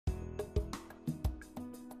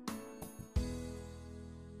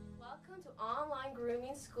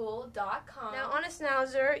groomingschool.com. Now on a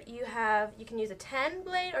Schnauzer, you can use a 10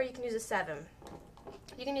 blade or you can use a 7.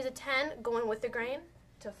 You can use a 10 going with the grain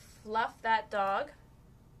to fluff that dog,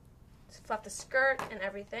 to fluff the skirt and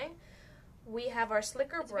everything. We have our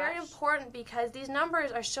slicker brush. It's very important because these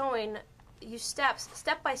numbers are showing you step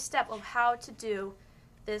by step of how to do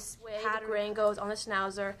this way the grain goes on the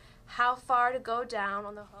Schnauzer, how far to go down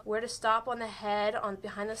on the hook, where to stop on the head,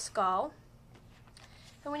 behind the skull.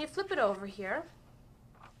 And when you flip it over here,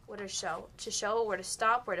 what to show where to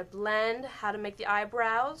stop, where to blend, how to make the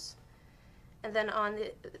eyebrows, and then on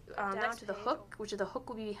the next to the hook, which is the hook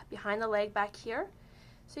will be behind the leg back here.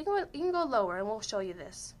 So you can go lower, and we'll show you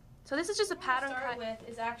this. So this is just a pattern cut. What I'll start with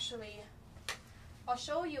is actually, I'll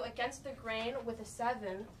show you against the grain with a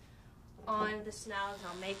 7 on the Schnauzer.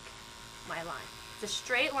 I'll make my line. It's a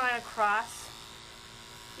straight line across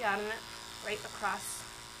the abdomen, right across.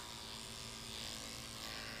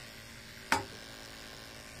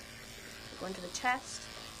 Go into the chest.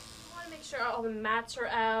 You want to make sure all the mats are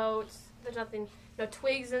out. There's nothing, no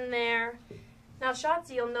twigs in there. Now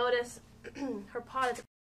Shotzi, you'll notice her paw is.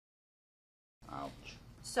 Ouch.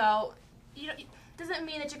 So, it doesn't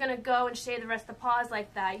mean that you're going to go and shave the rest of the paws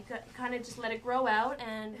like that. You kind of just let it grow out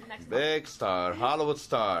and next. Big star, Hollywood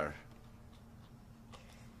star.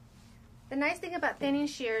 The nice thing about thinning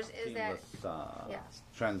shears is Seamless, that yes.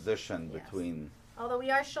 Transition between. Although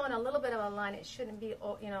we are showing a little bit of a line, it shouldn't be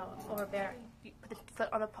overbearing. You put the foot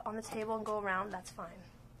on the table and go around. That's fine.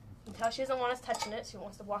 Until she doesn't want us touching it, she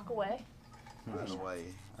wants to walk away. Run away.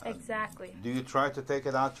 Exactly. Do you try to take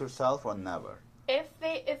it out yourself or never? If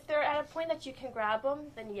they're at a point that you can grab them,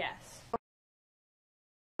 then yes.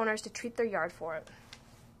 Owners to treat their yard for it.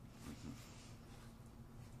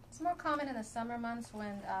 It's more common in the summer months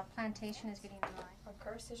when plantation is getting dry. Or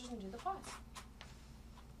curve scissors and do the paws.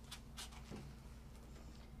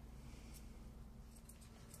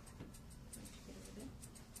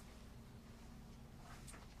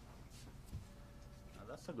 Now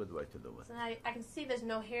that's a good way to do it. So now I can see there's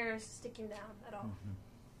no hairs sticking down at all.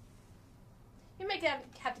 You may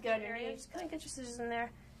have to get on your knees. Kind of get your scissors in there.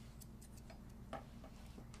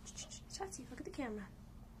 Shotzi, look at the camera.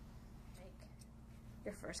 Make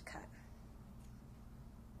your first cut.